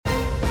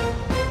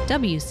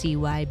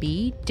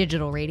WCYB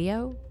Digital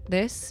Radio,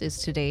 this is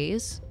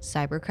today's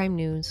Cybercrime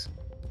News.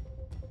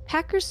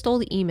 Hackers stole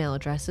the email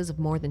addresses of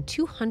more than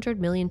 200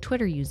 million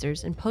Twitter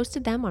users and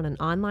posted them on an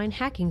online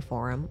hacking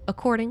forum,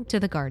 according to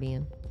The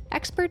Guardian.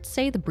 Experts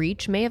say the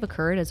breach may have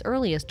occurred as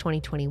early as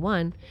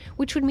 2021,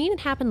 which would mean it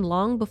happened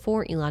long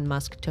before Elon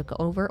Musk took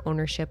over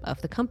ownership of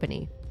the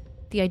company.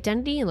 The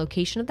identity and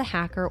location of the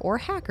hacker or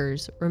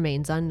hackers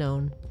remains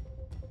unknown.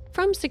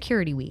 From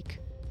Security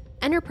Week,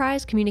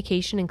 enterprise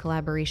communication and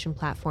collaboration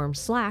platform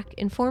Slack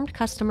informed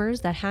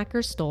customers that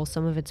hackers stole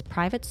some of its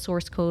private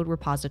source code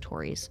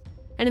repositories.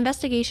 An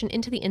investigation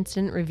into the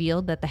incident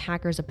revealed that the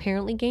hackers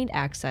apparently gained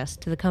access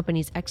to the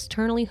company's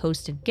externally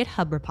hosted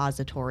GitHub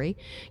repository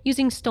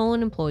using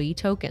stolen employee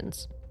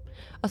tokens.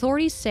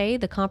 Authorities say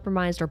the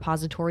compromised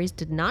repositories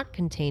did not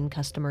contain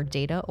customer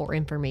data or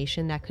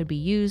information that could be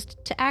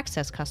used to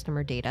access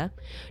customer data,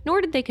 nor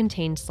did they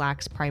contain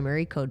Slack's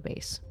primary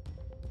codebase.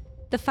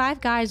 The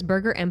Five Guys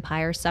burger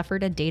empire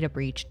suffered a data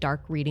breach,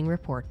 Dark Reading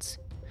reports.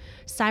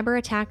 Cyber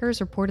attackers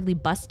reportedly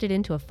busted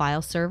into a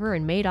file server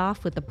and made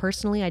off with the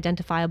personally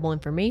identifiable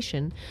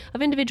information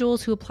of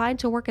individuals who applied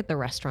to work at the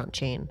restaurant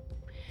chain.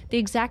 The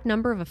exact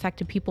number of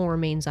affected people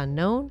remains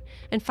unknown,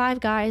 and Five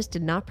Guys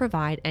did not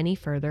provide any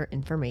further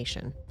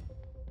information.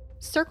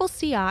 Circle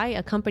CI,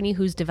 a company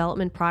whose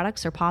development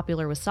products are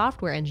popular with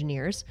software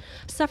engineers,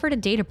 suffered a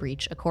data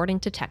breach,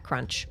 according to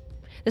TechCrunch.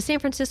 The San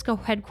Francisco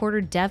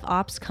headquartered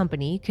DevOps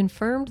company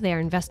confirmed they are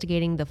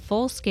investigating the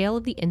full scale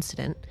of the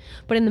incident,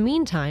 but in the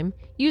meantime,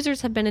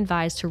 users have been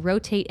advised to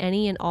rotate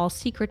any and all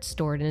secrets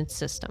stored in its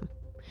system.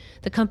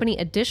 The company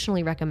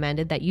additionally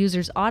recommended that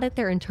users audit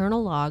their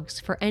internal logs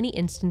for any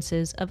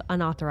instances of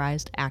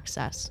unauthorized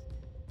access.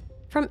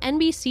 From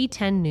NBC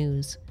 10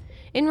 News,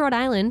 in Rhode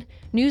Island,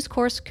 News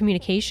Corp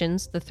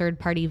Communications, the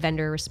third-party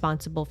vendor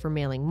responsible for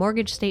mailing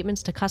mortgage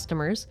statements to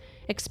customers,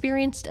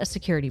 experienced a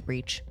security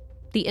breach.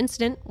 The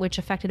incident, which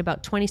affected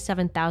about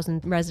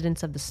 27,000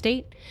 residents of the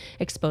state,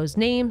 exposed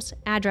names,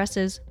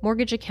 addresses,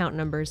 mortgage account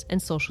numbers,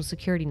 and social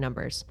security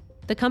numbers.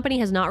 The company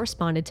has not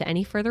responded to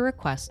any further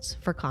requests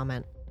for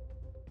comment.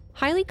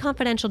 Highly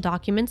confidential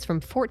documents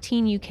from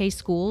 14 UK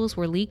schools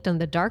were leaked on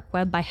the dark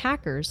web by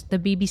hackers, the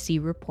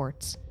BBC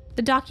reports.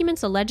 The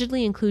documents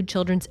allegedly include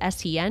children's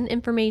SEN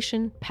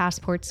information,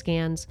 passport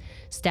scans,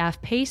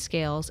 staff pay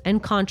scales,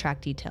 and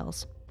contract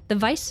details. The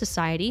Vice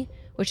Society,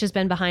 which has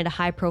been behind a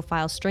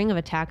high-profile string of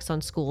attacks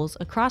on schools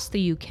across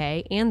the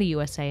UK and the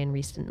USA in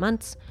recent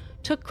months,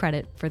 took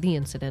credit for the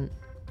incident.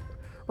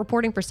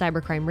 Reporting for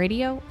Cybercrime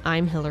Radio,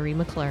 I'm Hillary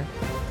McClure.